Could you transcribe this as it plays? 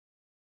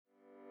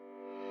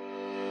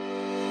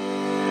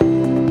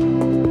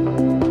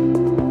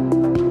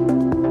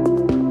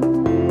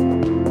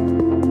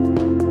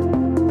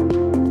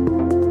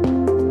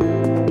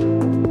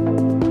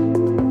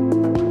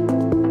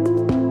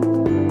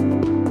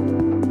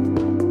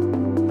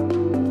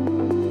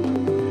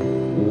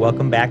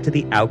Welcome back to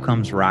the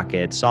Outcomes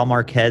Rocket. Saul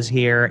Marquez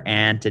here,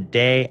 and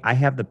today I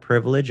have the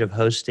privilege of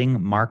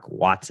hosting Mark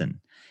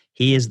Watson.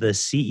 He is the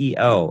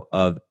CEO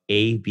of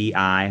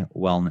ABI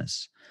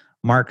Wellness.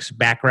 Mark's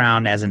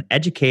background as an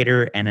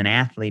educator and an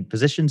athlete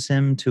positions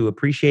him to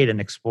appreciate and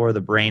explore the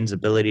brain's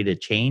ability to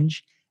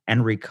change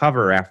and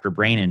recover after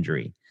brain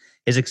injury.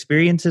 His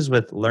experiences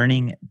with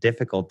learning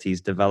difficulties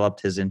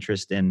developed his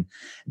interest in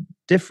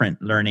different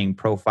learning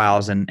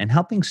profiles and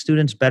helping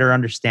students better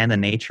understand the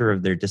nature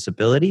of their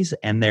disabilities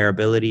and their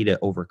ability to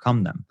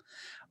overcome them.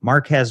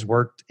 Mark has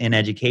worked in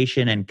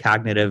education and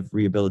cognitive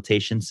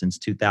rehabilitation since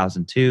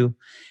 2002,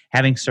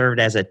 having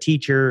served as a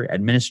teacher,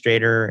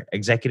 administrator,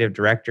 executive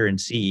director, and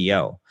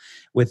CEO.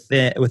 With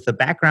the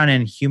background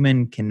in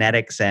human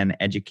kinetics and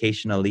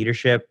educational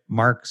leadership,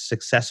 Mark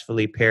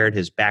successfully paired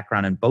his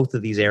background in both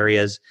of these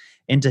areas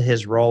into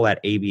his role at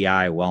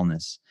ABI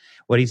Wellness.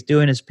 What he's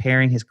doing is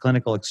pairing his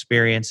clinical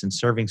experience in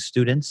serving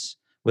students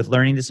with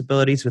learning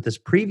disabilities with his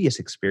previous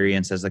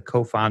experience as the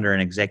co-founder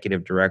and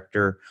executive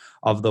director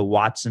of the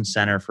Watson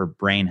Center for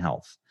Brain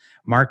Health.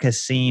 Mark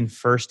has seen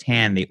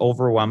firsthand the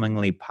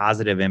overwhelmingly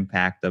positive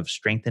impact of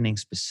strengthening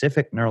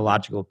specific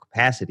neurological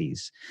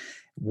capacities,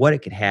 what it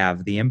could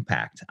have, the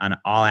impact on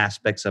all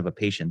aspects of a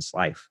patient's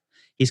life.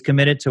 He's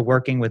committed to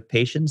working with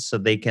patients so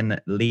they can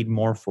lead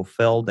more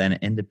fulfilled and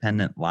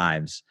independent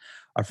lives.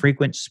 A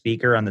frequent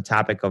speaker on the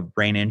topic of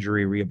brain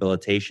injury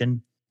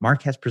rehabilitation,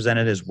 Mark has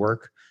presented his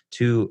work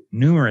to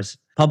numerous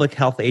public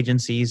health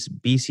agencies,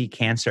 BC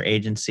Cancer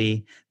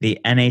Agency, the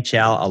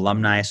NHL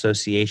Alumni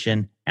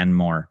Association, and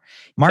more.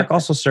 Mark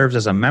also serves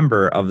as a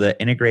member of the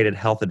Integrated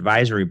Health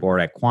Advisory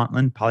Board at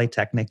Kwantlen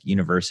Polytechnic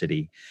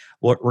University.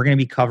 We're going to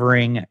be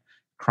covering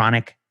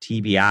chronic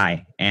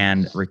TBI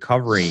and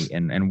recovery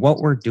and what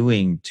we're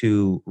doing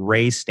to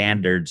raise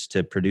standards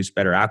to produce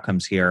better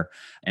outcomes here.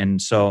 And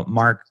so,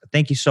 Mark,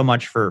 thank you so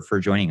much for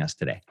joining us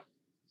today.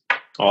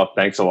 Oh,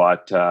 thanks a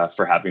lot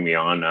for having me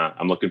on.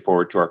 I'm looking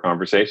forward to our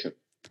conversation.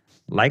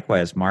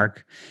 Likewise,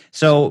 Mark.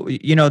 So,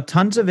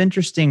 tons of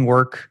interesting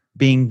work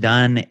being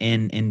done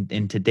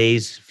in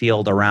today's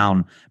field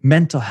around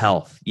mental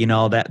health.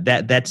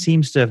 That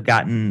seems to have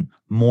gotten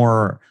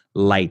more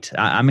light.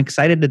 I'm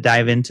excited to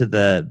dive into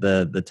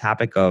the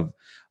topic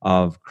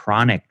of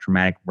chronic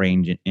traumatic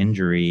brain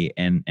injury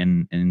and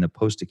in the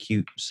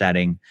post-acute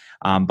setting.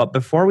 But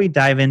before we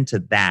dive into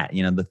that,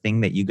 the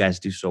thing that you guys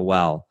do so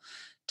well,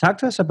 talk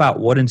to us about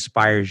what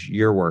inspires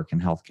your work in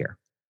healthcare.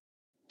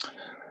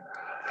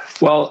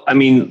 Well, I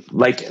mean,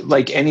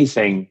 like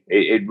anything,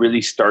 it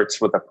really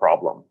starts with a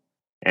problem.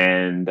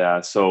 And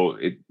so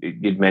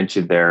you'd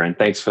mentioned there, and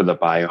thanks for the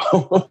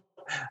bio.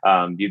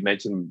 You'd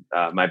mentioned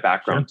my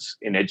background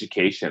in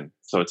education.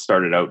 So it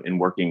started out in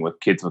working with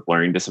kids with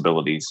learning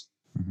disabilities.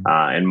 Mm-hmm.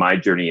 And my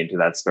journey into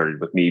that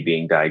started with me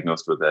being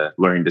diagnosed with a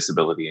learning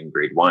disability in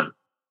grade 1.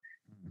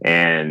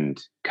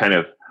 And kind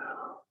of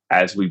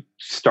as we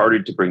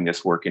started to bring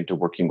this work into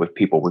working with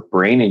people with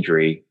brain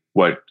injury,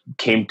 what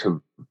came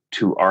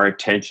to our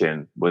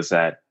attention was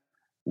that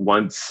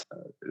once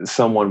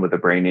someone with a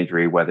brain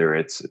injury, whether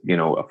it's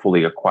a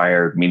fully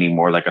acquired, meaning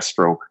more like a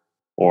stroke,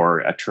 or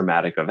a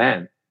traumatic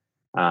event,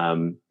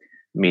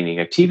 meaning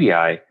a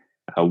TBI,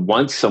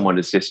 once someone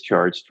is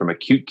discharged from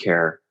acute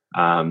care,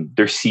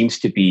 there seems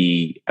to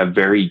be a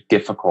very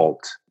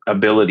difficult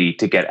ability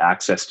to get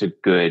access to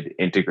good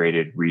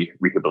integrated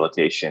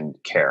rehabilitation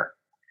care.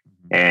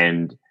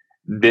 And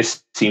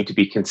this seemed to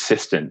be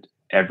consistent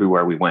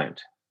everywhere we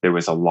went. There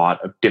was a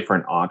lot of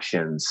different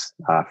options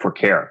for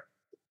care.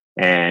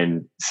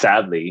 And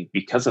sadly,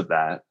 because of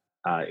that,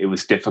 it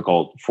was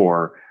difficult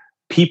for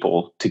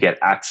people to get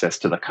access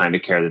to the kind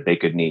of care that they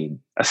could need,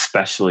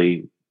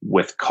 especially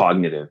with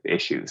cognitive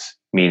issues,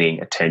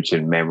 meaning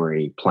attention,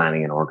 memory,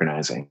 planning, and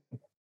organizing.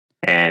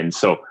 And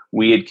so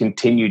we had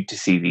continued to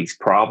see these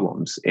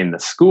problems in the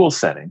school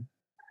setting,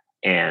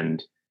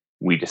 and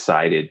we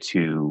decided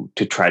to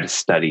try to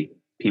study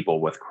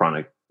people with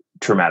chronic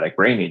traumatic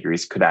brain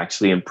injuries could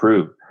actually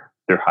improve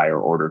their higher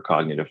order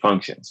cognitive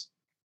functions.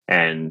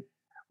 And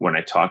when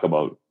I talk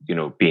about,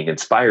 being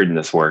inspired in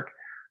this work,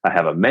 I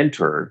have a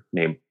mentor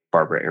named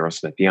Barbara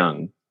Aerosmith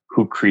Young,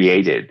 who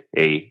created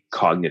a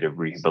cognitive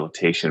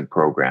rehabilitation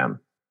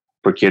program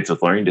for kids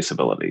with learning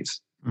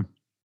disabilities. Mm.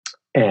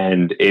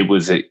 And it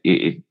was,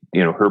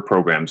 her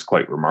program's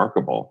quite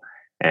remarkable,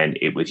 and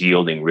it was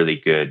yielding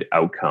really good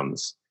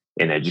outcomes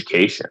in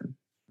education.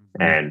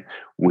 Mm-hmm. And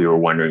we were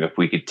wondering if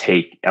we could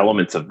take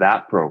elements of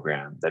that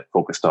program that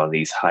focused on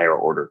these higher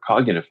order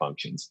cognitive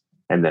functions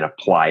and then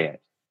apply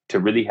it to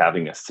really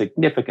having a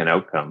significant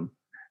outcome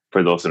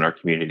for those in our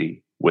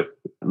community with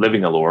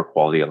living a lower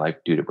quality of life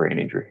due to brain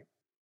injury.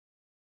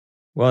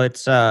 Well,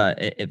 it's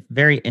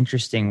very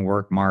interesting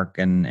work, Mark,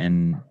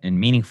 and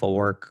meaningful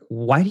work.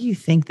 Why do you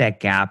think that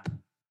gap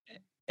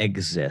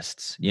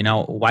exists?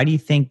 Why do you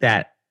think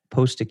that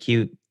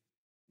post-acute,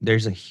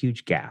 there's a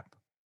huge gap?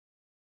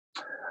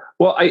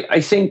 Well,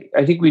 I think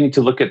we need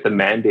to look at the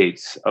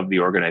mandates of the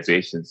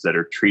organizations that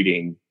are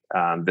treating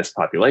this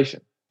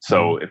population.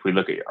 So if we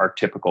look at our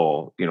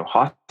typical,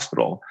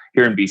 hospital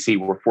here in BC,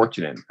 we're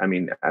fortunate. I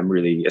mean, I'm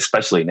really,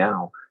 especially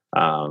now,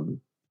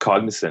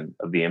 cognizant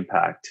of the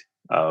impact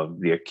of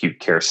the acute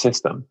care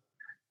system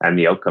and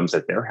the outcomes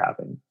that they're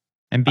having.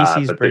 And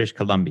BC is British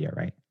Columbia,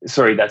 right?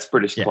 Sorry, that's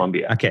British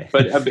Columbia. Okay.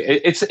 But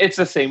it's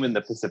the same in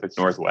the Pacific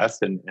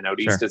Northwest and out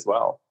east as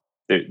well.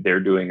 They're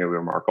doing a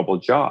remarkable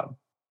job,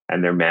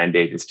 and their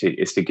mandate is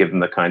to give them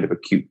the kind of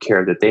acute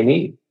care that they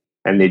need,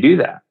 and they do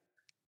that.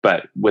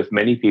 But with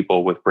many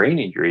people with brain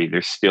injury,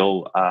 there's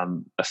still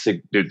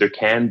there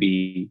can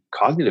be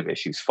cognitive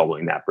issues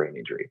following that brain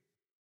injury.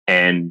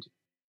 And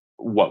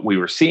what we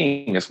were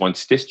seeing is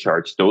once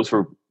discharged, those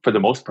were, for the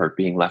most part,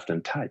 being left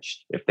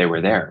untouched if they were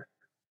there.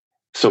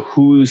 So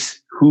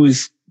who's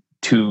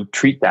to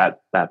treat that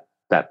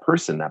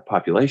person, that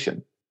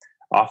population?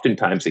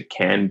 Oftentimes it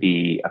can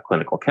be a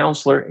clinical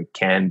counselor, it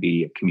can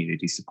be a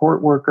community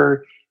support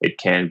worker, it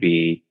can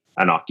be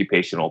an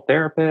occupational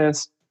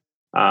therapist.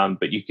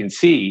 But you can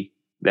see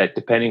that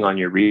depending on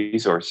your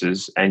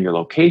resources and your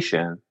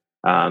location,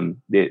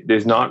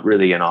 there's not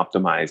really an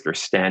optimized or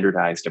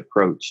standardized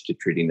approach to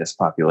treating this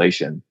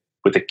population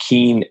with a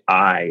keen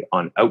eye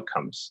on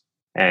outcomes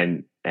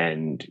and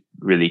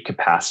really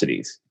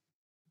capacities.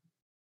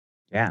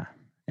 Yeah.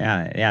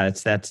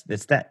 It's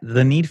that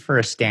the need for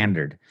a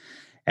standard.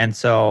 And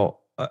so,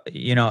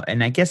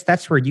 and I guess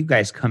that's where you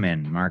guys come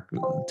in, Mark.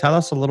 Tell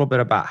us a little bit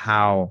about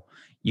how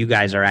you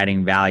guys are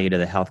adding value to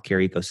the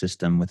healthcare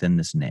ecosystem within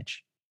this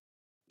niche.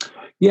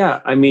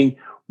 Yeah. I mean,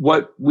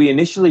 what we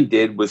initially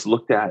did was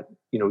looked at,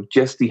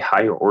 just the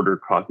higher order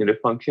cognitive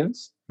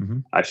functions. Mm-hmm.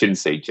 I shouldn't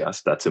say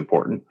just, that's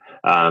important.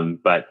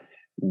 But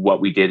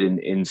what we did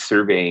in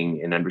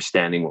surveying and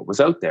understanding what was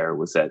out there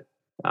was that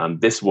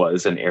this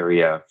was an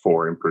area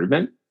for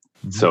improvement.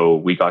 Mm-hmm. So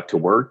we got to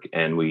work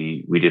and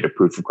we did a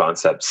proof of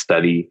concept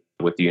study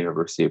with the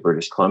University of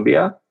British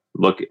Columbia.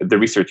 Look, the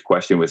research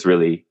question was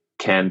really,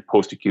 can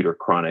post-acute or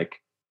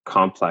chronic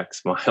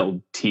complex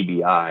mild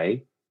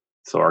TBI,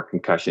 so our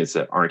concussions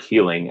that aren't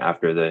healing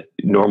after the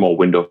normal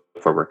window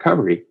for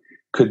recovery,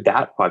 could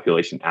that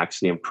population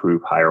actually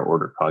improve higher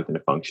order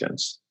cognitive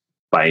functions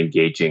by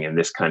engaging in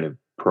this kind of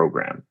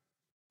program?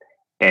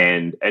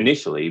 And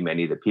initially,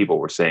 many of the people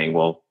were saying,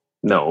 well,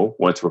 no,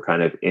 once we're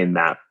kind of in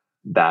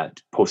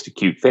that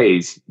post-acute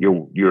phase,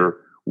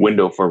 your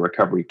window for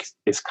recovery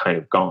is kind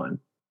of gone.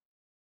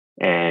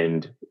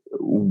 And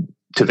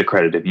to the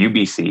credit of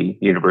UBC,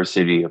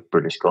 University of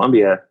British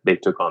Columbia, they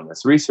took on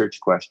this research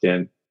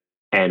question,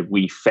 and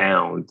we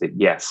found that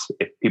yes,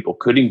 if people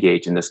could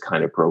engage in this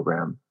kind of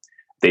program,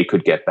 they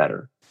could get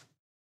better.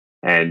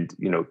 And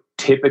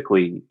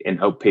typically in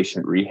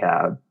outpatient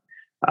rehab,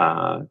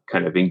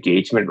 kind of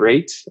engagement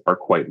rates are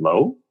quite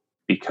low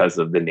because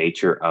of the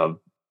nature of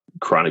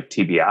chronic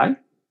TBI.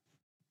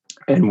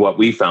 And what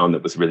we found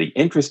that was really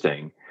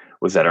interesting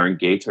was that our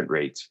engagement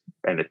rates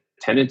and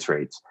attendance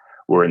rates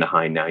were in the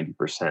high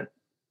 90%,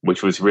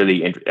 which was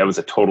really, that was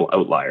a total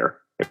outlier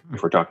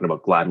if we're talking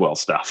about Gladwell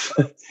stuff.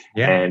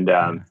 Yeah.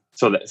 And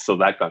so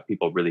that got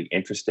people really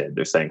interested.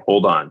 They're saying,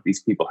 hold on,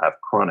 these people have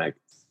chronic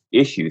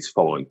issues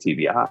following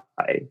TBI,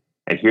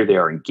 and here they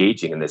are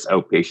engaging in this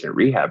outpatient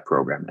rehab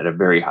program at a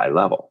very high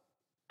level.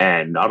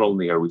 And not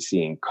only are we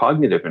seeing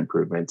cognitive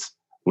improvements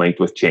linked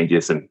with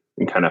changes in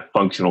kind of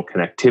functional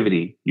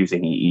connectivity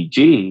using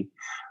EEG,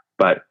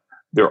 but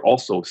they're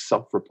also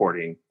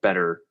self-reporting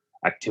better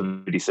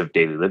activities of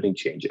daily living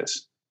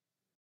changes.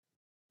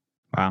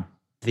 Wow.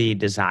 The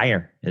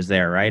desire is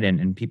there, right?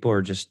 And people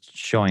are just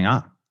showing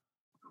up.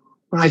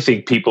 I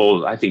think people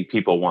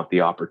want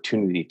the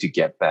opportunity to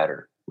get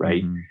better,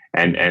 right?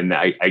 Mm-hmm. And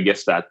I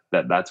guess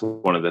that's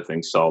one of the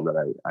things, Saul,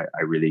 that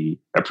I really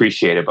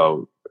appreciate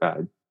about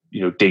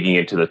digging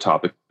into the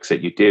topics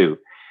that you do,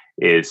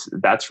 is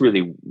that's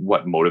really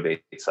what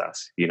motivates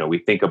us. We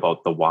think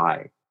about the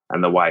why,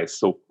 and the why is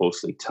so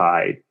closely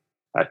tied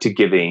to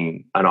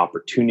giving an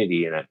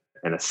opportunity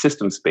and a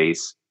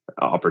systems-based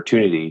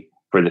opportunity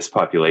for this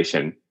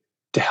population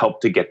to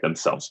help to get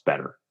themselves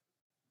better.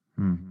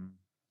 Mm-hmm.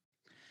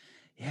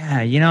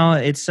 Yeah,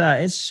 it's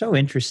so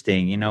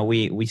interesting.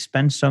 We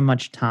spend so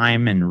much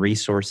time and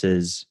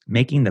resources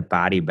making the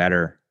body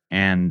better,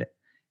 and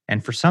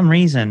for some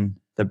reason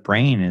the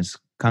brain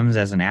comes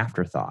as an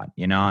afterthought.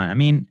 I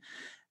mean,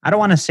 I don't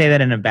want to say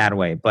that in a bad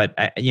way, but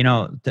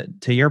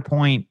to your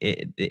point,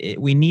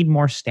 we need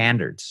more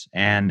standards,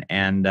 and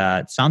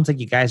it sounds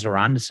like you guys are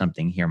onto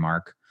something here,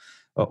 Mark.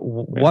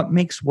 What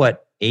makes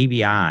what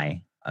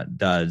ABI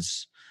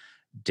does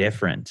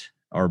different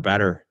or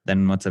better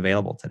than what's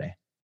available today?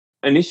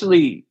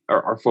 Initially,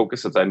 our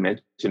focus, as I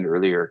mentioned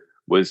earlier,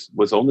 was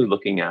only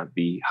looking at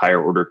the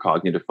higher order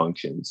cognitive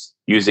functions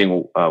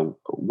using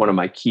one of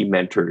my key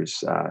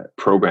mentors'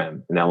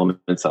 program and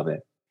elements of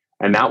it.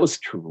 And that was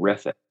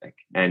terrific.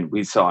 And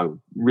we saw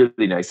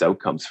really nice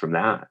outcomes from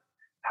that.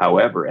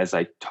 However, as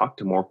I talked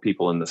to more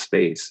people in the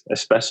space,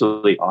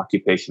 especially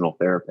occupational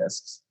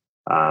therapists,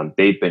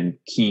 they've been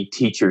key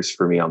teachers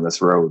for me on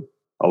this road,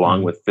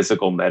 along with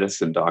physical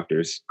medicine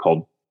doctors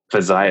called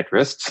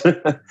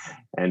physiatrists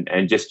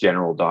and just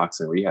general docs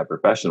and rehab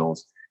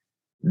professionals.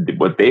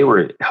 What they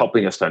were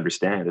helping us to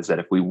understand is that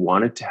if we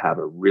wanted to have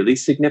a really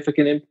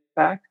significant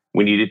impact,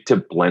 we needed to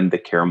blend the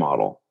care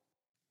model.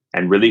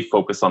 and really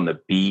focus on the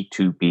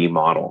B2B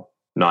model,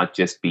 not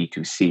just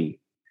B2C.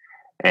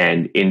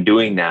 And in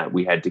doing that,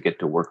 we had to get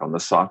to work on the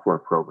software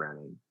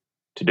programming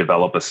to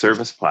develop a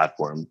service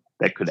platform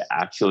that could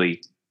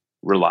actually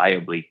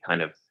reliably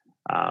kind of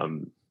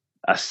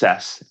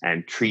assess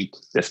and treat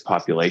this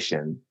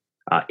population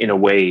in a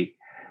way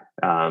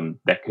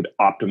that could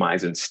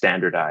optimize and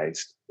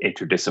standardize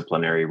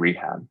interdisciplinary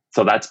rehab.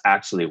 So that's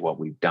actually what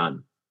we've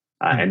done.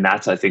 And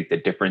that's, I think, the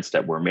difference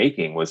that we're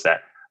making was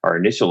that our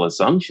initial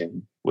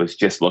assumption was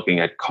just looking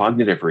at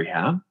cognitive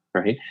rehab,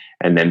 right?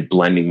 And then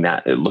blending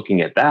that, looking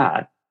at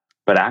that.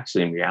 But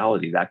actually, in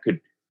reality, that could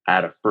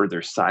add a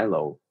further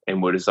silo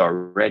in what is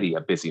already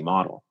a busy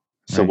model.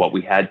 So what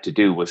we had to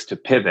do was to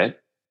pivot,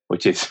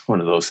 which is one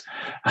of those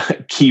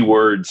key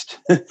words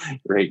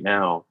right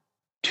now,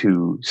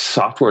 to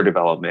software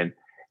development,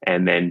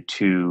 and then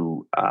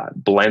to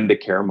blend the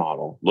care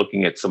model,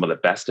 looking at some of the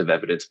best of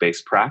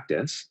evidence-based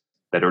practice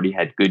that already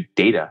had good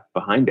data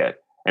behind it,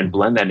 and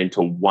blend that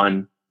into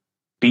one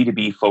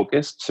B2B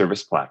focused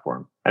service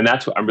platform. And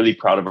that's what I'm really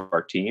proud of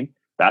our team.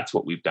 That's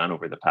what we've done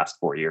over the past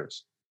 4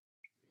 years.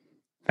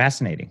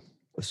 Fascinating.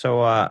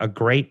 So a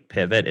great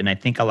pivot. And I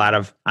think a lot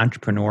of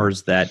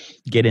entrepreneurs that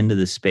get into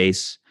the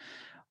space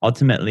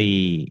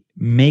ultimately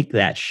make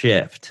that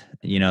shift,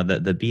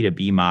 the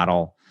B2B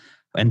model.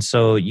 And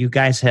so you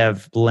guys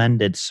have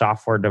blended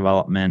software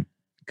development,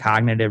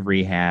 cognitive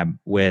rehab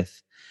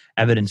with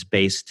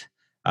evidence-based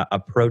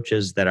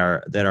approaches that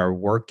are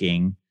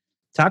working.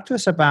 Talk to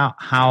us about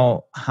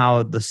how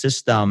the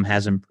system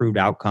has improved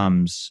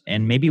outcomes,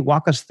 and maybe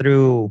walk us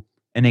through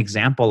an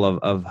example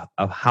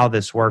of how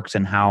this works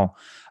and how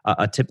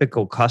a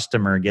typical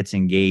customer gets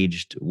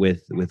engaged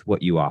with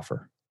what you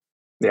offer.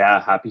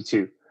 Yeah, happy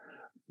to.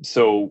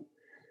 So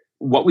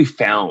what we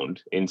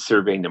found in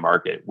surveying the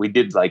market, we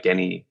did like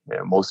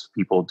most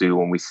people do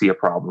when we see a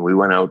problem. We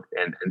went out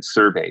and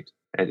surveyed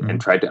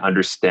and tried to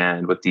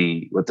understand what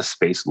the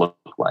space looked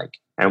like.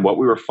 And what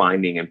we were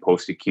finding in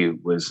post-acute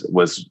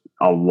was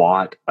a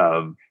lot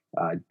of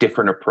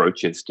different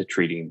approaches to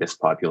treating this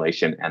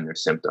population and their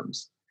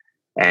symptoms.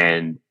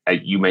 And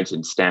you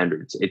mentioned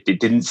standards. It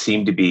didn't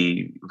seem to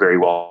be very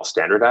well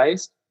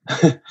standardized,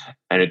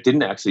 and it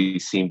didn't actually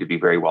seem to be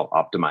very well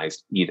optimized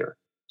either.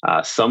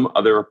 Some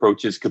other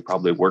approaches could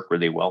probably work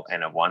really well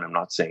N-of-1. I'm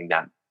not saying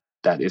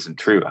that isn't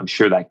true. I'm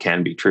sure that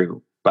can be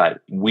true.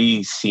 But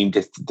we seem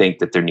to think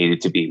that there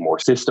needed to be more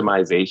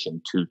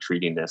systemization to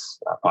treating this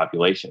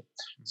population.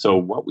 So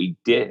what we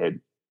did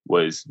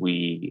was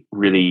we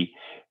really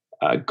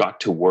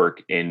got to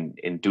work in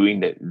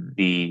doing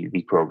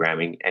the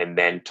programming, and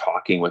then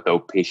talking with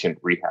outpatient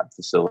rehab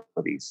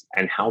facilities.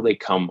 And how they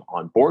come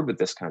on board with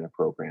this kind of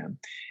program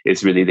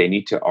is really they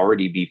need to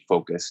already be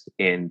focused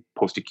in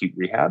post-acute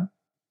rehab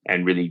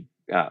and really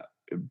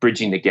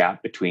bridging the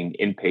gap between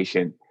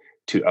inpatient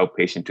to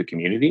outpatient to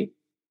community,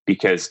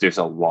 because there's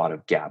a lot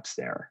of gaps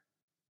there.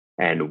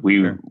 And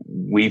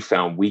we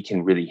found we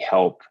can really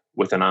help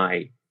with an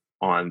eye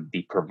on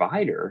the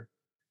provider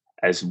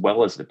as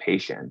well as the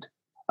patient,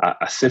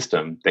 a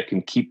system that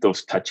can keep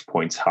those touch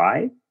points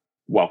high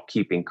while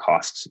keeping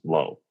costs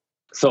low.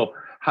 So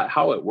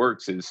how it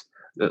works is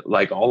that,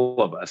 like all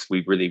of us,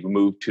 we've really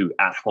moved to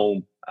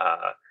at-home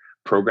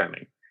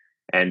programming.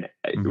 And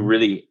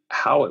really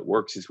how it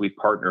works is we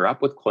partner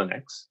up with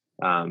clinics.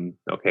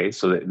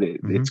 So that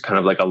it's kind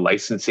of like a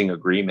licensing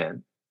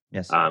agreement,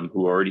 yes.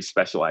 Who already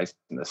specialize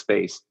in the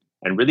space.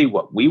 And really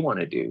what we want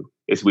to do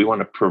is we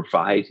want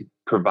to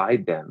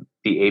provide them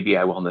the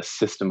ABI Wellness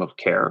system of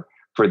care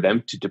for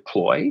them to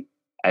deploy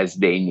as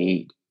they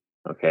need.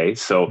 Okay.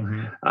 So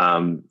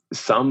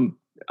some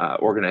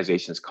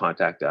organizations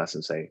contact us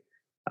and say,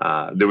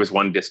 there was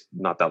one just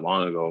not that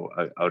long ago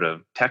out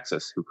of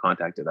Texas who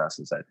contacted us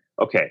and said,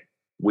 okay,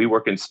 we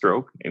work in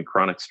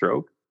chronic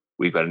stroke.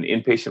 We've got an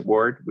inpatient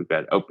ward, we've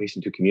got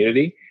outpatient to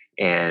community,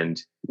 and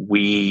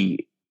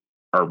we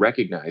are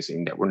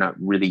recognizing that we're not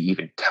really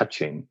even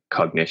touching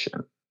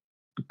cognition.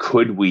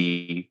 Could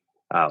we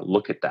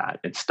look at that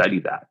and study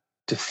that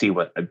to see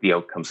what the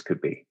outcomes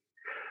could be?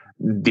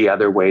 The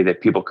other way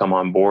that people come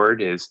on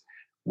board is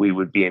we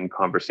would be in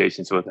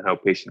conversations with an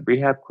outpatient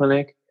rehab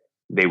clinic.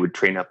 They would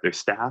train up their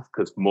staff,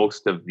 because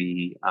most of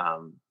the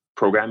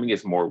programming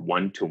is more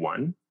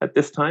one-to-one at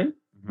this time,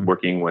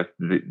 working with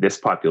this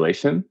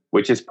population,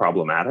 which is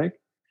problematic.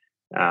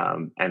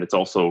 And it's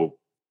also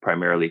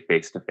primarily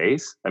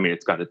face-to-face. I mean,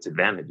 it's got its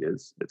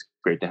advantages. It's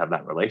great to have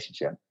that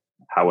relationship.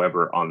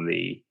 However, on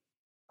the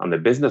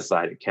business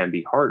side, it can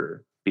be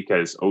harder,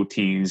 because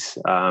OTs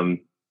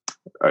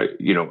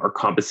are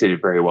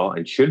compensated very well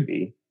and should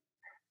be.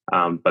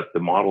 But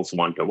the model's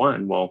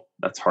one-to-one. Well,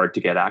 that's hard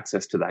to get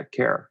access to that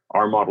care.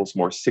 Our model's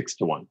more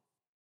 6-to-1.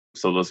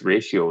 So those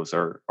ratios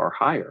are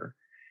higher,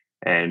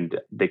 and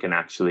they can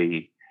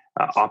actually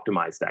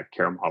optimize that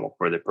care model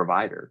for the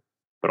provider,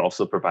 but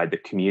also provide the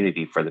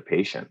community for the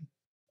patient.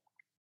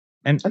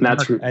 And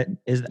that's Mark,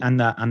 is on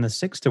the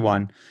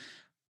 6-to-1.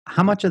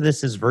 How much of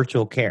this is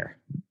virtual care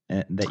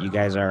that you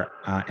guys are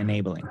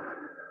enabling?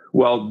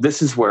 Well,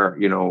 this is where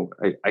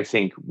I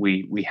think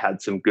we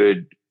had some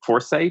good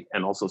foresight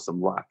and also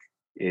some luck.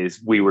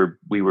 Is we were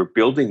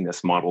building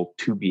this model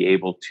to be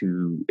able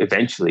to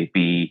eventually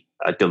be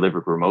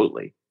delivered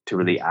remotely, to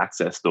really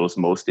access those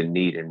most in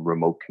need in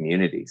remote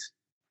communities.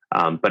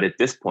 But at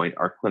this point,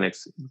 our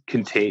clinics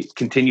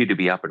continue to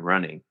be up and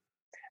running,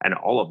 and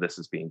all of this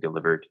is being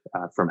delivered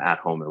from at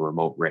home and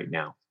remote right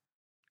now.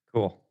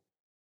 Cool.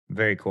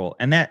 Very cool.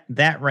 And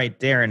that right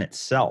there in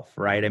itself,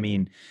 right? I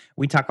mean,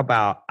 we talk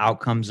about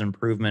outcomes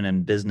improvement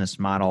and business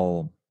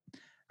model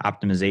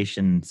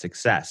optimization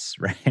success,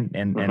 right?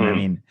 And I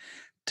mean,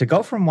 to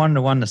go from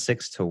 1-to-1 to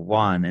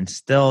 6-to-1 and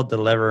still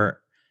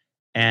deliver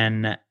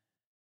an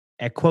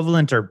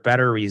equivalent or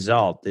better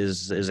result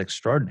is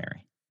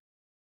extraordinary.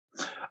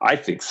 I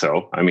think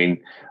so. I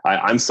mean,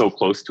 I'm so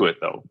close to it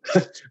though,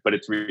 but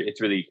it's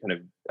really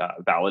kind of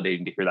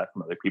validating to hear that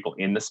from other people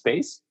in the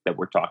space that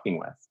we're talking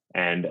with,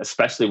 and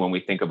especially when we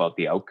think about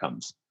the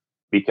outcomes,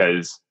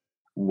 because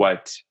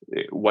what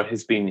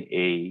has been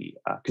a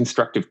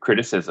constructive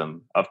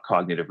criticism of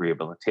cognitive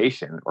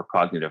rehabilitation or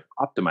cognitive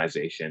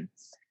optimization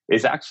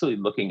is actually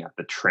looking at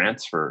the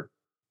transfer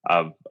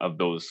of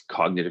those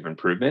cognitive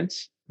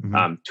improvements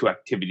to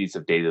activities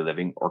of daily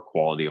living or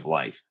quality of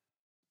life.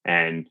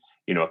 And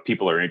if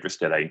people are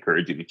interested, I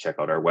encourage you to check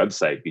out our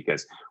website,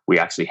 because we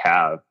actually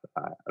have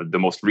the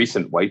most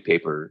recent white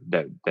paper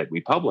that we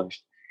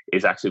published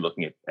is actually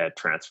looking at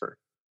transfer.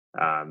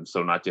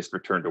 So not just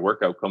return to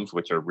work outcomes,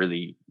 which are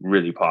really,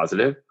 really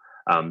positive,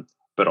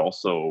 but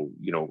also,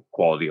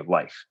 quality of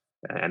life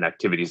and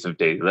activities of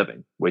daily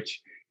living, which,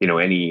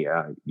 any,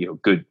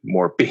 good,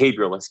 more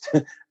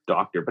behavioralist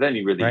doctor, but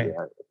any really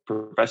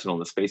professional in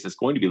the space is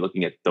going to be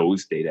looking at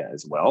those data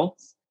as well.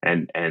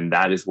 And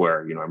that is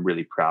where, I'm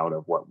really proud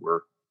of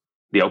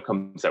the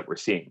outcomes that we're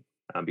seeing,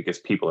 because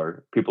people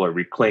are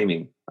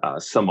reclaiming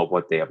some of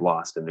what they have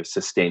lost, and they're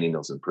sustaining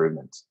those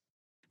improvements.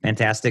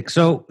 Fantastic.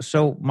 So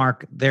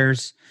Mark,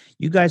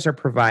 you guys are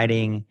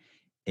providing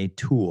a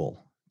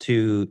tool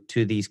to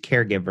these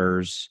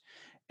caregivers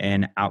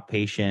and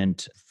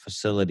outpatient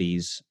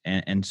facilities,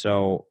 and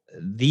so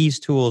these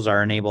tools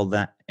are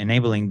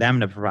enabling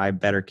them to provide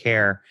better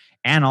care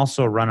and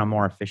also run a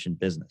more efficient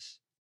business.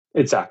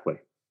 Exactly.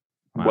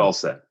 Wow. Well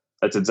said.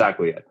 That's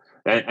exactly it.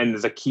 And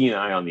there's a keen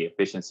eye on the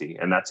efficiency,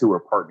 and that's who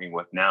we're partnering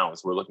with now.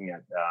 Is we're looking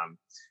at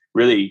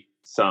really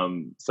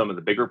some of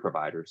the bigger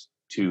providers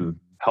to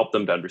help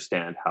them to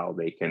understand how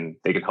they can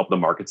help the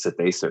markets that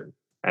they serve.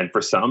 And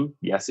for some,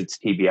 yes, it's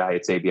TBI,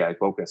 it's ABI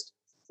focused,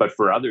 but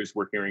for others,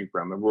 we're hearing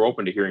from, and we're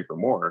open to hearing from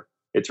more.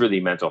 It's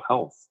really mental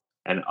health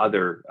and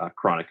other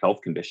chronic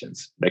health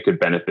conditions that could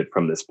benefit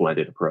from this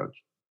blended approach.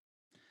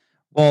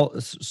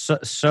 Well,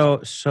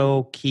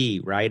 so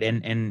key, right?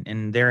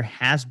 And there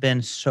has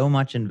been so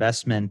much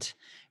investment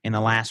in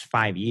the last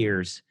 5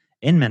 years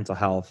in mental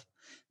health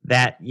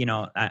that,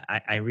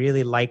 I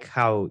really like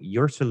how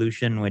your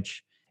solution,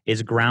 which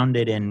is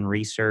grounded in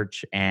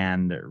research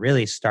and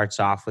really starts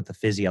off with the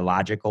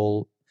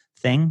physiological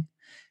thing,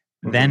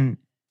 then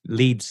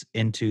leads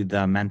into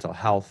the mental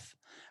health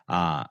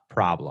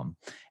problem.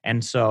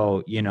 And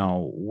so,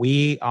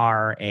 we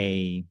are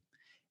a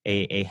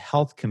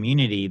health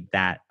community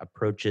that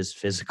approaches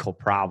physical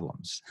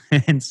problems.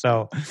 And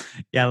so,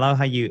 I love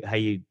how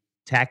you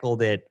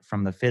tackled it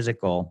from the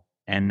physical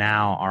and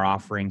now are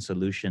offering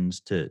solutions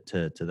to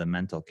the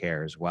mental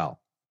care as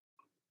well.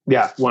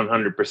 Yeah,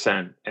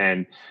 100%.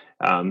 And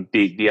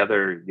the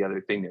other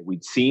thing that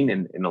we'd seen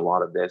in a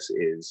lot of this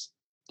is,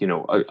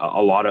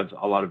 a lot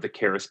of the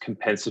care is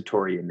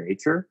compensatory in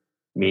nature,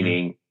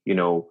 meaning,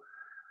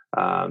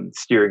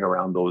 steering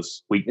around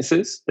those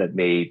weaknesses that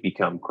may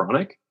become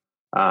chronic.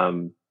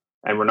 And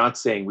we're not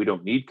saying we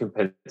don't need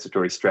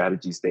compensatory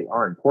strategies. They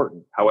are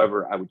important.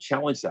 However, I would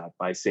challenge that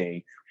by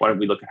saying, why don't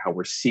we look at how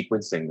we're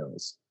sequencing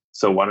those?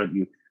 So why don't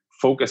you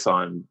focus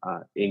on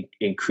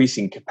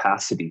increasing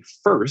capacity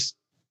first,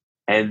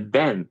 and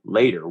then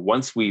later,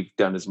 once we've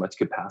done as much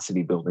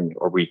capacity building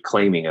or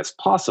reclaiming as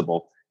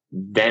possible,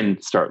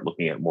 then start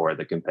looking at more of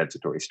the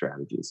compensatory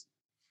strategies.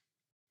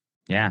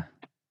 Yeah.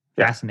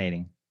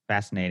 Fascinating.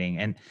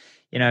 And,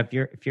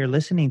 if you're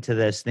listening to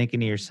this, thinking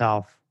to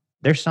yourself,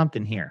 there's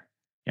something here.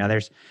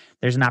 There's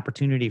an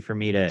opportunity for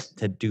me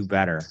to do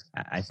better.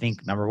 I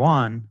think number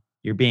one,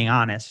 you're being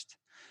honest.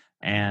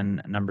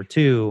 And number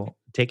two,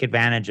 take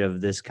advantage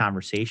of this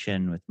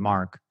conversation with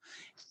Mark.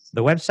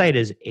 The website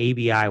is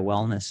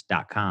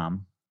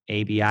abiwellness.com.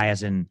 ABI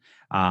as in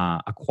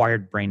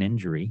acquired brain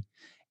injury,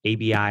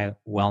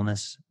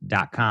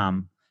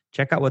 abiwellness.com.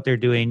 Check out what they're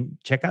doing.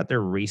 Check out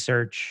their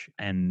research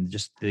and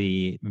just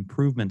the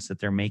improvements that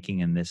they're making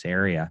in this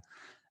area.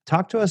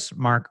 Talk to us,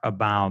 Mark,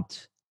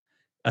 about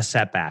a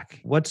setback.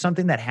 What's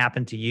something that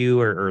happened to you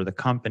or the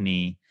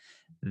company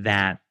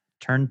that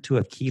turned to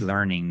a key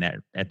learning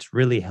that's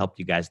really helped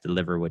you guys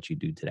deliver what you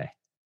do today?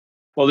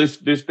 Well,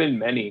 there's been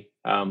many,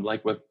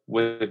 like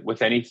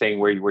with anything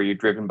where you're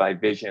driven by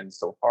vision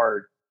so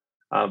hard.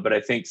 But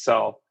I think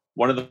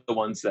one of the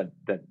ones that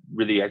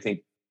really I think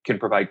can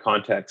provide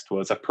context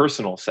was a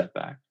personal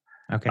setback.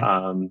 Okay.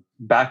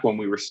 Back when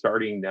we were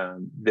starting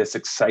this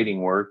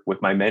exciting work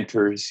with my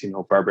mentors,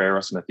 Barbara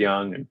Aerosmith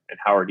Young and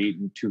Howard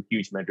Eaton, two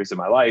huge mentors in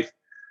my life,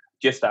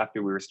 just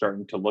after we were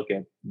starting to look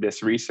at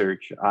this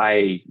research,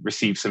 I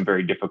received some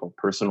very difficult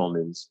personal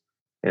news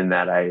in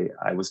that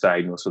I was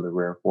diagnosed with a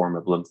rare form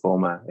of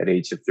lymphoma at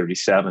age of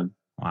 37.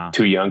 Wow.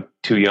 Two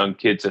young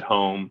kids at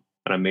home,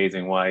 an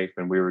amazing wife,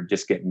 and we were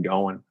just getting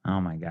going.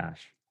 Oh my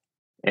gosh.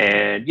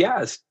 And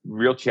yeah, it's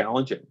real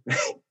challenging.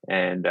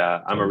 And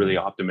I'm a really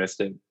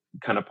optimistic,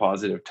 kind of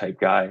positive type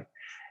guy.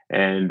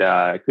 And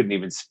I couldn't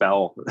even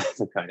spell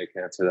the kind of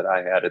cancer that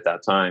I had at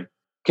that time.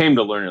 Came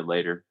to learn it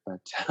later.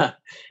 But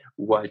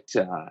what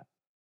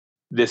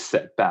this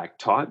setback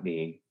taught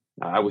me,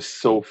 I was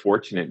so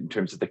fortunate in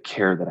terms of the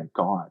care that I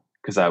got,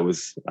 because I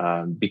was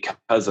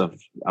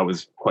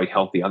quite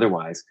healthy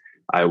otherwise.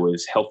 I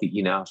was healthy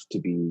enough to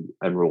be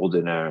enrolled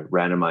in a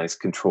randomized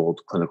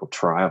controlled clinical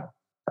trial,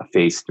 a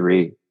phase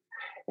 3.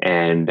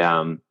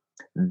 And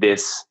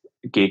this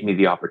gave me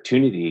the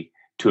opportunity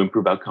to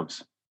improve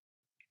outcomes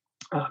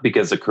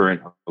because the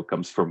current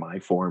outcomes for my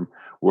form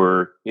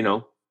were,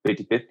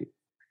 50-50.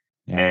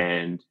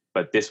 Yeah.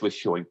 But this was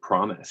showing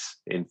promise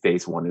in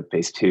phase 1 and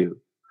phase 2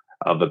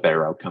 of a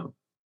better outcome.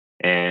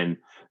 And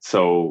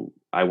so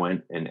I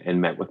went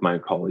and met with my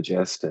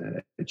oncologist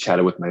and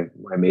chatted with my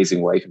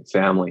amazing wife and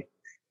family.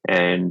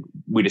 And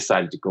we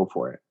decided to go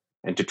for it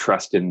and to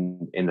trust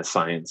in the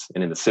science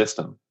and in the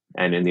system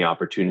and in the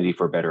opportunity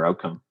for a better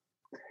outcome.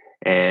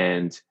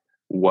 And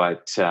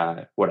what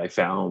I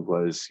found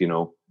was,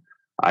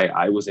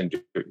 I was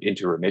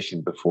into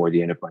remission before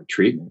the end of my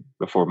treatment,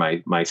 before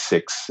my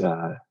 6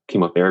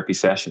 chemotherapy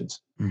sessions.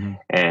 Mm-hmm.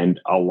 And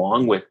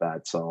along with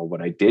that, so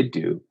what I did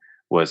do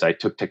was I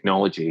took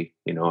technology.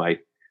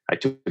 I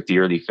took the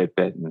early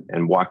Fitbit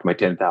and walked my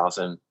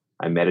 10,000.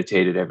 I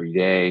meditated every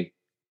day.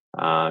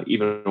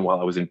 Even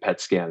while I was in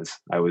PET scans,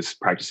 I was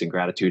practicing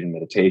gratitude and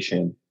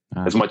meditation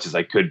as much as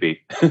I could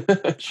be.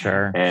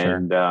 Sure.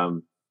 And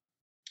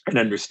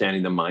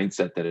understanding the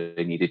mindset that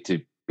I needed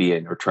to be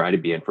in or try to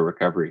be in for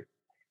recovery.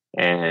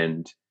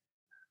 And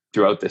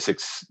throughout this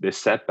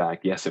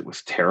setback, yes, it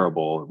was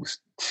terrible. It was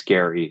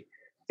scary.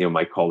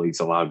 My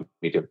colleagues allowed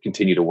me to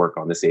continue to work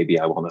on this ABI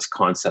wellness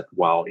concept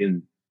while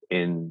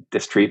in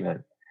this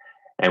treatment.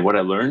 And what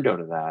I learned out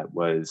of that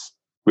was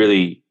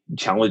really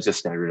challenge the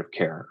standard of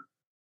care.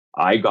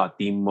 I got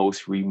the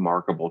most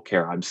remarkable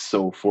care. I'm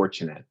so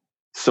fortunate,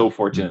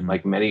 Mm-hmm.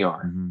 like many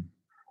are. Mm-hmm.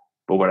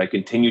 But what I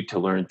continued to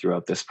learn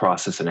throughout this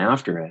process and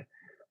after it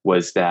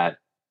was that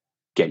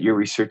get your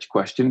research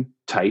question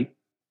tight,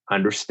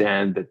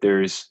 understand that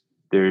there's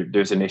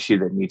an issue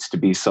that needs to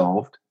be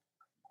solved,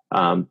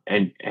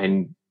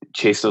 and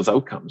chase those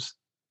outcomes.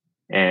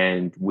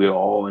 And we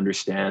all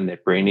understand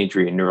that brain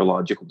injury and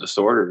neurological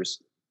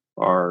disorders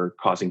are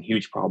causing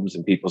huge problems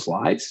in people's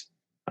lives.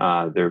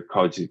 They're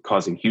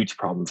causing huge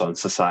problems on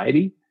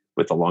society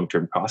with the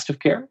long-term cost of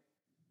care.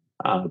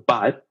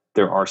 But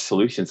there are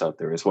solutions out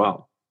there as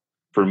well.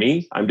 For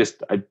me, I'm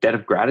just a debt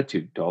of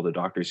gratitude to all the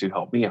doctors who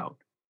helped me out.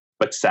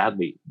 But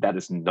sadly, that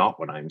is not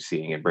what I'm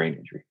seeing in brain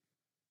injury.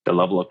 The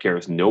level of care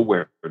is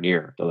nowhere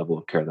near the level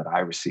of care that I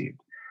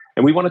received.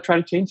 And we want to try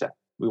to change that.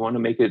 We want to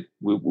make it,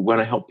 we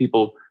want to help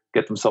people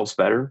get themselves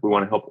better. We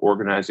want to help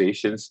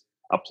organizations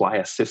apply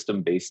a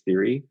system-based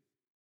theory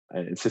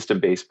and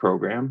system-based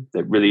program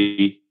that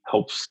really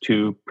helps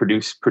to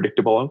produce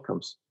predictable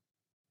outcomes.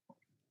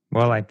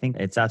 Well, I think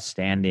it's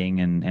outstanding,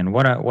 and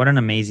what an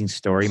amazing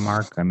story,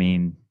 Mark. I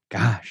mean,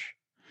 gosh,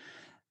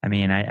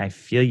 I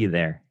feel you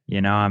there.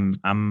 I'm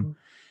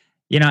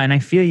and I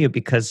feel you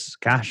because,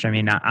 gosh,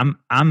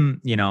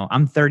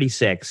 I'm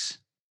 36,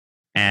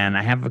 and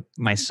I have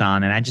my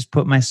son, and I just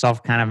put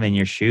myself kind of in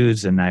your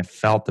shoes, and I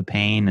felt the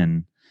pain,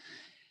 and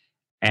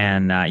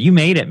you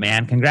made it,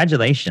 man.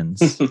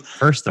 Congratulations,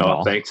 first of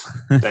all.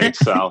 Thanks,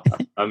 Sal.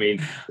 I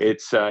mean,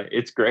 it's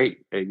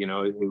great.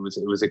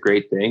 It was a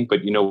great thing,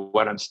 but you know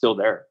what? I'm still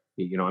there.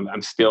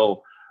 I'm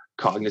still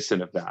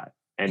cognizant of that,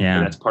 and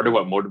that's part of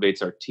what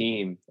motivates our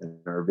team and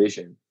our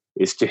vision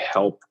is to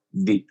help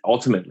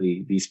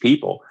ultimately these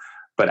people,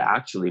 but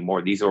actually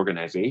more these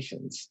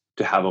organizations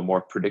to have a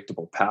more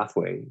predictable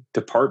pathway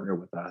to partner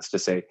with us to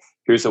say,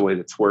 here's a way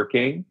that's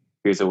working,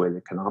 here's a way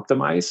that can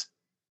optimize.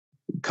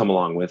 Come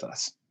along with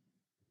us.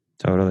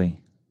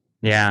 Totally.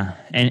 Yeah.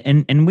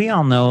 And we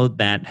all know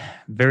that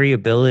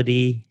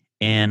variability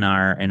in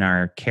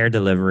our care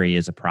delivery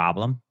is a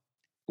problem.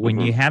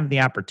 When you have the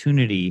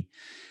opportunity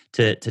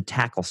to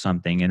tackle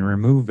something and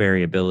remove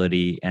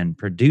variability and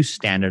produce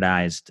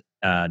standardized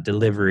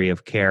delivery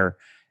of care,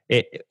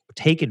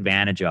 take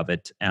advantage of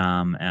it.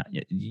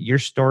 Your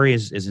story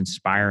is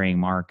inspiring,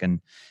 Mark,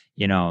 and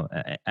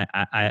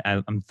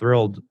I'm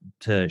thrilled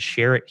to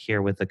share it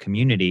here with the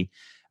community.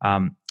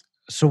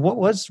 So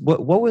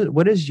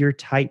what is your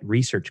tight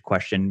research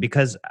question?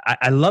 Because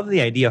I love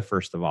the idea,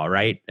 first of all,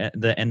 right?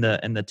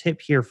 The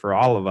tip here for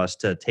all of us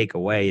to take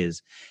away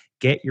is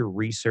get your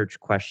research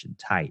question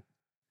tight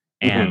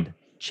and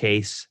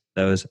chase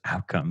those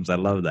outcomes. I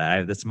love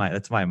that. That's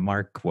my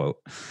Mark quote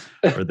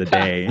for the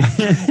day.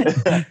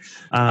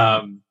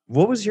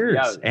 What was yours?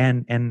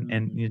 Yeah.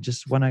 And you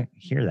just want to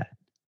hear that.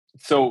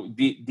 So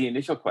the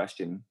initial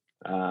question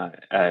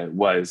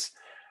was,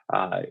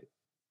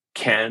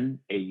 can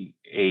a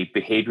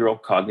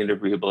behavioral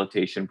cognitive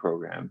rehabilitation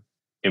program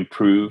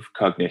improve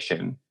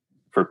cognition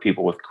for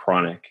people with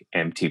chronic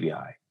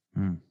MTBI?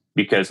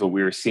 Because what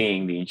we were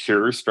seeing, the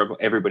insurers struggle,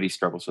 everybody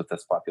struggles with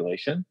this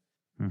population.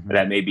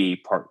 That may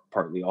be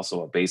partly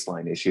also a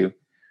baseline issue,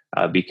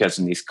 because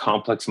in these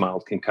complex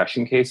mild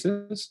concussion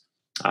cases,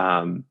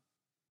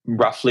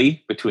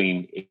 roughly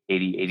between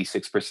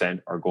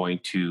 86% are going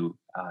to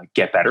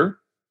get better.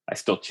 I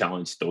still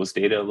challenge those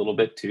data a little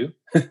bit too.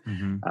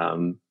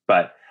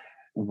 But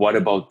what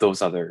about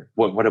those other,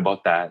 what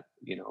about that,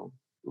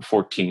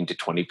 14 to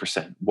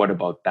 20%? What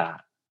about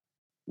that?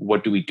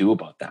 What do we do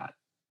about that?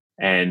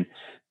 And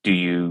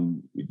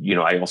do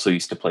I also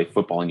used to play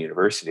football in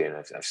university, and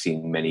I've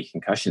seen many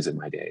concussions in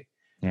my day.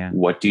 Yeah.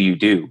 What do you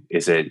do?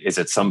 Is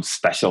it some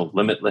special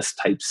limitless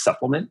type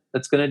supplement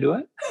that's going to do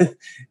it?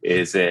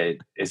 Is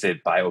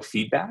it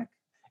biofeedback?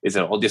 Is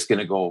it all just going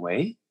to go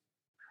away?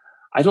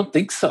 I don't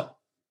think so.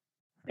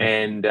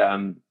 And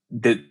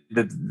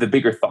the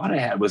bigger thought I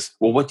had was,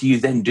 well, what do you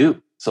then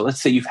do? So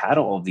let's say you've had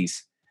all of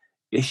these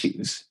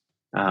issues,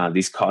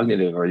 these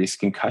cognitive or these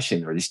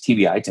concussion or these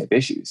TBI type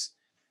issues,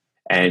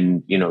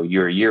 and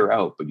you're a year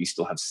out, but you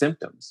still have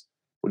symptoms.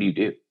 What do you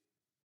do?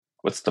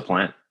 What's the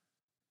plan?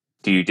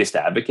 Do you just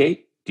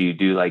advocate? Do you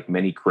do like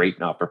many great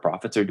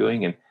not-for-profits are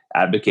doing and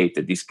advocate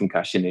that these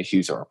concussion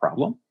issues are a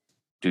problem?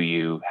 Do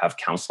you have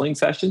counseling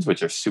sessions,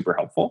 which are super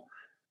helpful?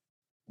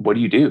 What do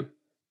you do?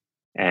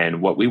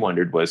 And what we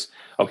wondered was,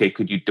 okay,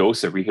 could you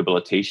dose a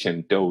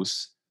rehabilitation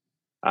dose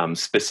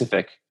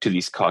specific to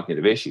these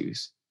cognitive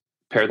issues,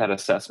 pair that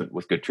assessment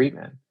with good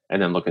treatment, and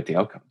then look at the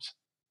outcomes?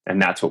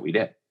 And that's what we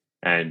did.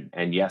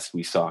 And yes,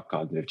 we saw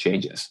cognitive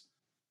changes.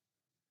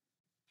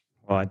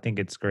 Well, I think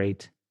it's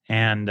great.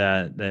 And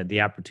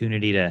the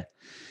opportunity to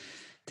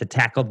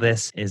tackle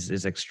this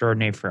is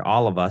extraordinary for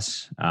all of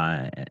us.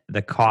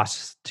 The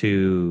costs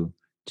to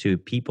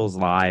people's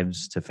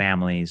lives, to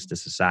families, to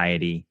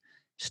society,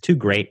 it's too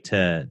great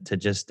to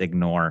just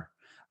ignore.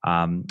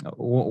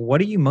 What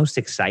are you most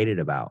excited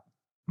about,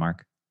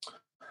 Mark?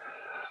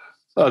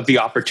 The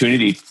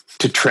opportunity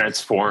to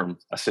transform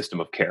a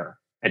system of care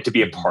and to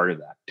be a part of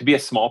that, to be a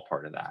small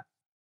part of that,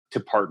 to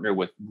partner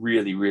with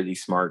really, really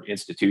smart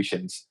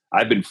institutions.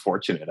 I've been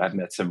fortunate. I've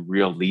met some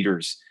real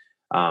leaders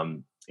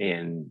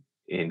in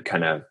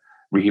kind of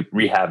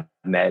rehab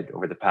med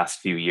over the past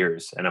few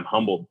years. And I'm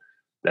humbled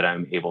that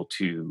I'm able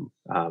to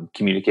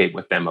communicate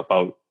with them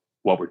about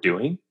what we're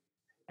doing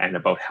and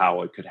about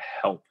how it could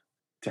help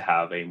to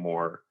have a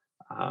more,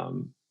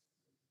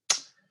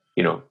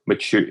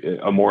 mature,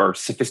 a more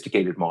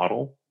sophisticated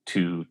model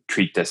to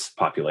treat this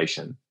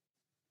population.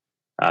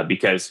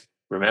 Because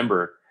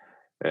remember,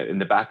 in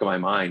the back of my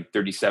mind,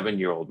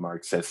 37-year-old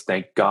Mark says,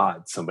 thank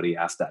God somebody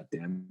asked that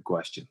damn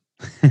question.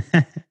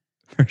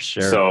 For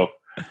sure. So,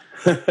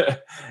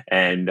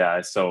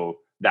 so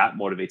that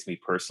motivates me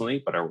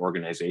personally, but our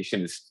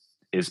organization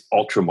is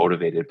ultra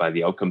motivated by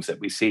the outcomes that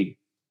we see.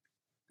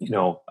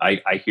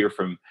 I hear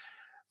from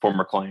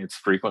former clients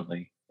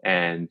frequently,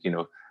 and,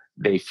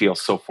 they feel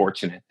so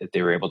fortunate that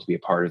they were able to be a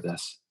part of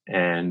this.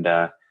 And,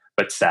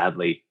 but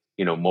sadly,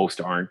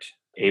 most aren't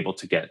able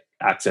to get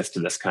access to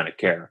this kind of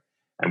care.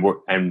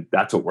 And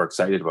that's what we're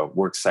excited about.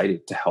 We're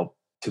excited to help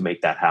to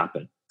make that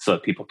happen so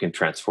that people can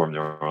transform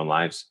their own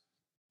lives.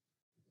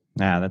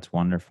 Yeah, that's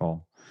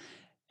wonderful.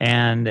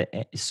 And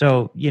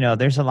so,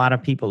 there's a lot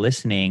of people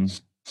listening.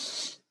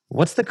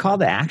 What's the call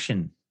to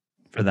action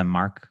for them,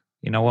 Mark?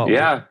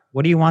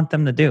 What do you want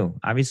them to do?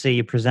 Obviously,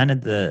 you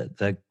presented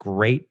the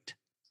great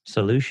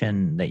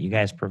solution that you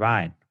guys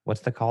provide.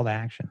 What's the call to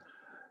action?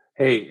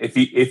 Hey,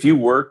 if you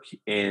work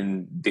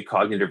in the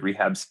cognitive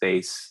rehab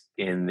space,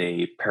 in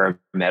the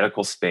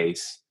paramedical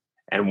space,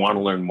 and want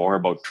to learn more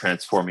about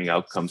transforming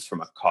outcomes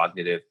from a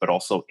cognitive but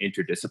also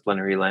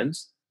interdisciplinary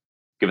lens,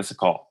 give us a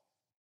call.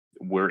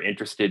 We're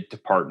interested to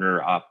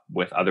partner up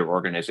with other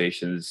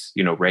organizations,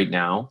 right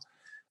now.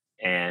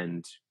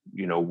 And,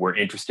 we're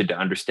interested to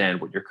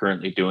understand what you're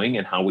currently doing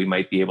and how we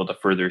might be able to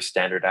further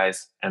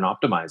standardize and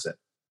optimize it.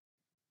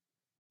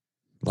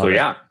 Love it.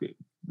 Yeah.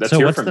 So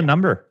what's the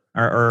number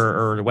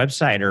or the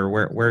website, or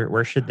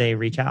where should they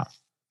reach out?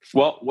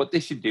 Well, what they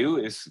should do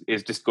is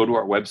just go to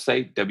our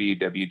website,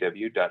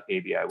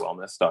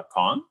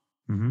 www.abiwellness.com,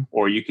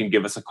 or you can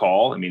give us a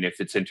call. I mean,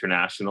 if it's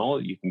international,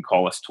 you can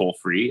call us toll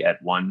free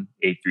at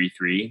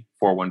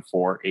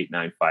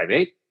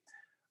 1-833-414-8958,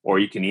 or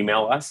you can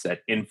email us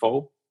at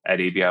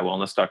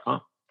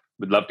info@abiwellness.com.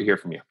 We'd love to hear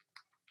from you.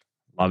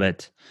 Love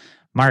it.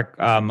 Mark,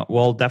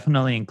 we'll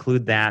definitely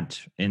include that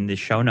in the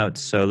show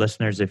notes. So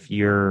listeners, if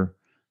you're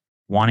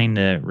wanting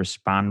to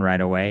respond right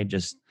away,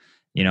 just,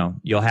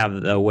 you'll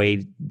have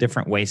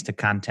different ways to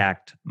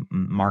contact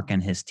Mark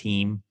and his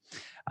team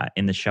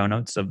in the show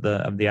notes of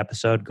the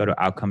episode. Go to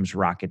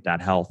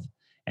outcomesrocket.health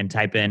and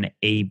type in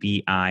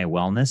ABI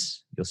Wellness.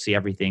 You'll see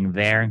everything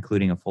there,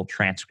 including a full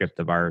transcript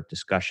of our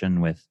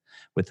discussion with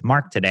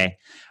Mark today.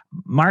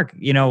 Mark,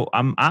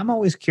 I'm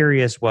always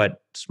curious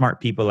what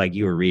smart people like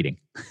you are reading.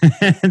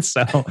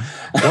 So,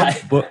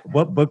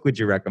 what book would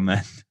you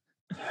recommend?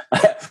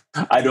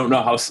 I don't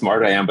know how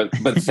smart I am, but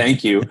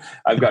thank you.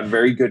 I've got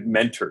very good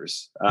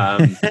mentors.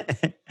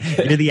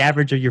 You're the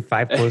average of your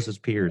 5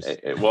 closest peers.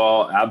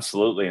 Well,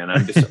 absolutely, and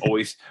I'm just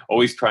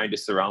always trying to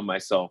surround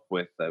myself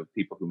with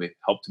people who may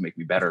help to make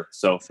me better.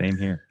 So same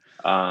here.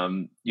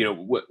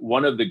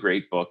 One of the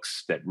great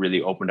books that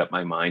really opened up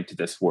my mind to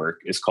this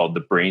work is called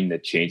 "The Brain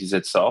That Changes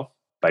Itself"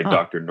 by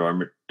Dr.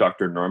 Norman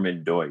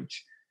Doidge.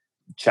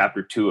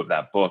 Chapter 2 of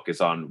that book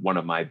is on one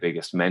of my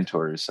biggest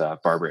mentors,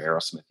 Barbara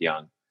Arrowsmith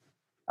Young.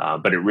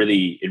 But it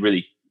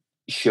really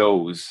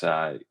shows,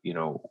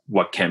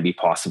 what can be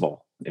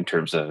possible in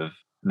terms of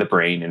the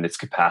brain and its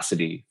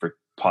capacity for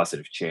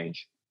positive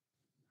change.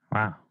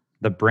 Wow.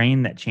 The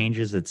Brain That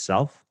Changes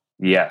Itself?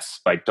 Yes,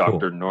 by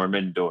Dr. Cool.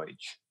 Norman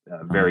Doidge.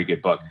 Very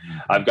good book.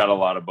 I've got a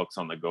lot of books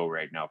on the go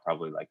right now,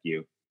 probably like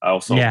you. I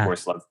also, of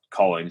course, love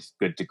Collins'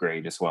 Good to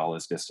Great as well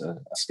as just a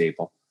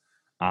staple.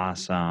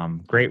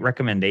 Awesome. Great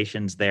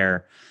recommendations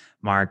there,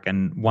 Mark.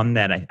 And one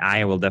that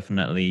I will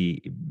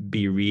definitely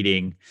be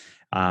reading.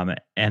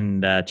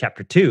 And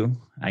chapter 2,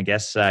 I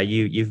guess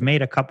you've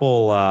made a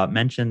couple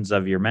mentions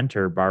of your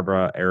mentor,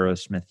 Barbara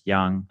Arrowsmith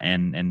Young,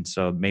 and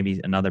so maybe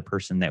another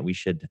person that we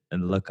should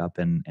look up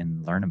and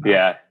learn about.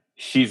 Yeah,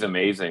 she's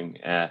amazing,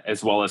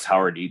 as well as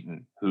Howard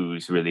Eaton,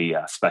 who's really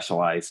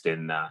specialized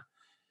in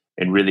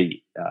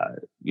really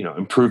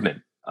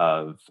improvement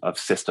of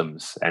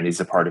systems, and he's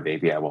a part of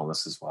ABI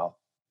Wellness as well.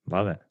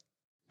 Love it,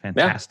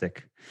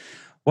 fantastic. Yeah.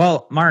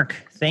 Well,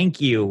 Mark, thank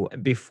you.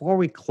 Before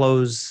we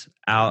close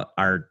out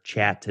our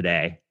chat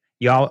today,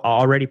 you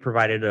already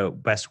provided a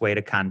best way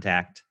to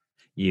contact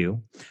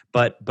you,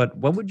 but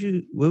what would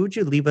you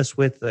leave us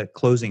with a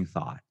closing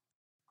thought?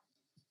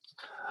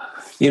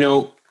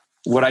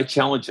 What I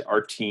challenge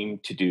our team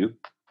to do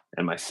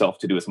and myself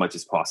to do as much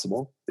as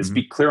possible is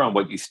be clear on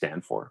what you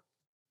stand for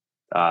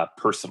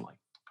personally.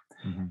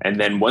 Mm-hmm. And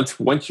then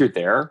once you're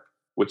there,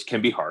 which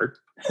can be hard,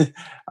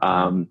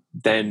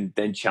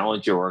 then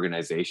challenge your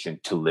organization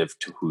to live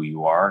to who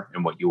you are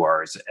and what you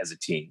are as a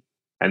team.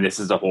 And this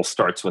is the whole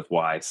starts with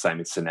why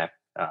Simon Sinek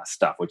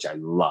stuff, which I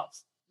love.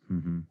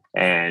 Mm-hmm.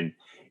 And,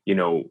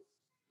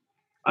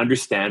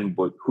 understand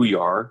who you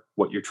are,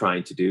 what you're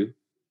trying to do,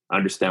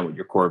 understand what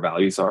your core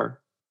values are,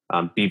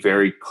 be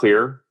very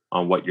clear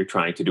on what you're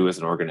trying to do as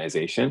an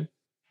organization,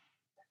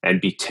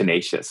 and be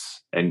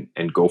tenacious and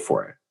go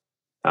for it.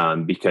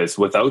 Because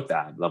without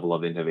that level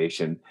of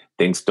innovation,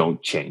 things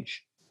don't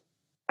change.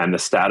 And the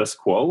status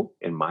quo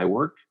in my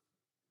work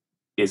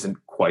isn't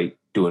quite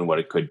doing what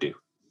it could do.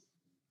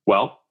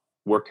 Well,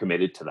 we're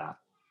committed to that,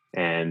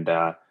 and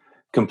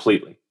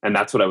completely. And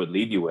that's what I would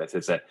leave you with,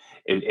 is that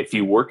if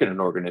you work in an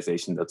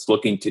organization that's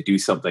looking to do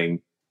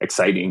something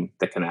exciting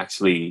that can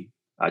actually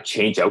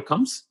change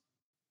outcomes,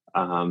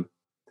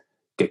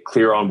 get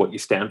clear on what you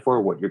stand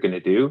for, what you're going to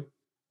do.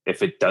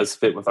 If it does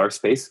fit with our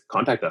space,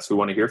 contact us. We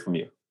want to hear from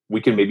you.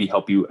 We can maybe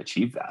help you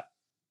achieve that.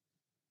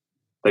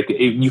 Like,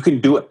 you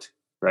can do it,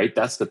 right?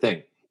 That's the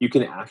thing. You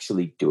can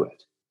actually do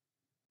it.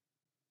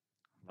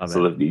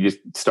 So it just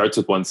starts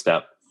with one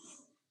step.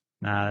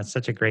 That's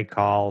such a great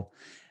call,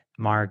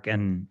 Mark.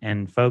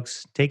 And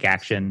folks, take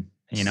action.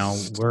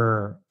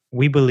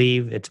 We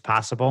believe it's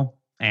possible,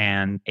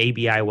 and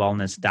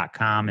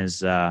ABIWellness.com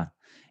is a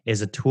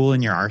tool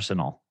in your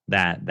arsenal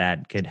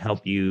that could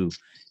help you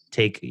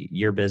take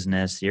your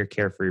business, your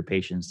care for your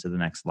patients to the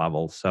next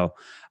level. So,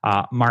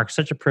 Mark,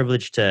 such a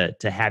privilege to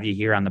have you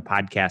here on the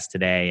podcast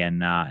today,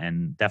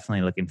 and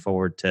definitely looking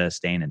forward to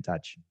staying in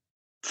touch.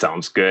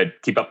 Sounds good.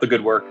 Keep up the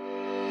good work.